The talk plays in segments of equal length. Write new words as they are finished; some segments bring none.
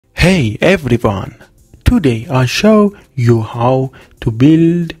Hey everyone! Today I show you how to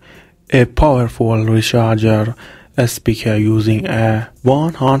build a powerful recharger speaker using a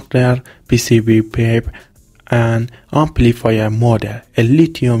 100 PCB pipe, an amplifier model, a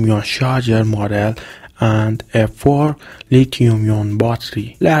lithium-ion charger model, and a 4 lithium-ion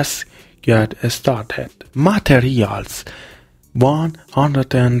battery. Let's get started. Materials: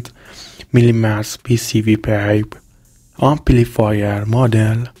 100 mm PCB pipe, amplifier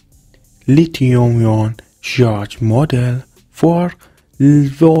model, lithium-ion charge model,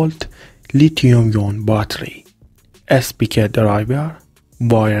 4-volt lithium-ion battery, speaker driver,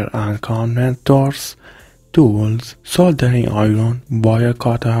 wire and connectors, tools, soldering iron, wire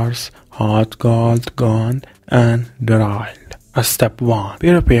cutters, hot gold gun, and drill. Step 1.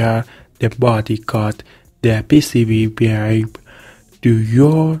 Prepare the body. Cut the PCB pipe to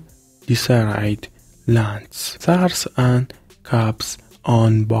your desired lengths. Stars and caps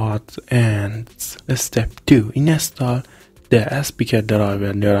on both ends. Step 2. Install the speaker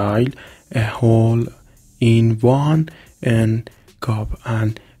driver. Drill a hole in one end cap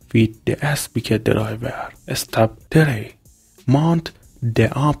and fit the speaker driver. Step 3. Mount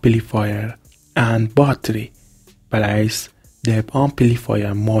the amplifier and battery. Place the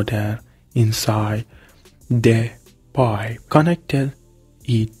amplifier model inside the pipe. Connect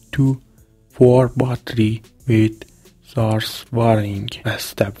it to 4 battery with source wiring.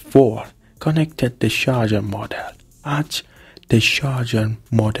 Step 4. Connect the charger model. Attach the charger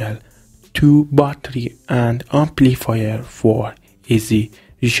model to battery and amplifier for easy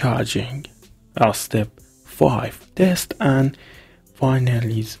recharging. Step 5. Test and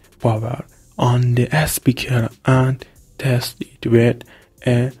finalize power on the speaker and test it with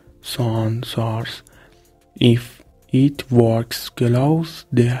a sound source. If it works, close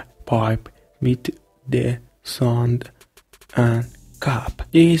the pipe with the sound and cap.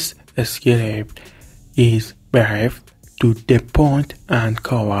 This script is brief, to the point, and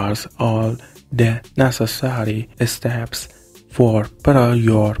covers all the necessary steps for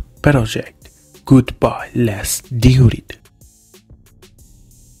your project. Goodbye, let's do it.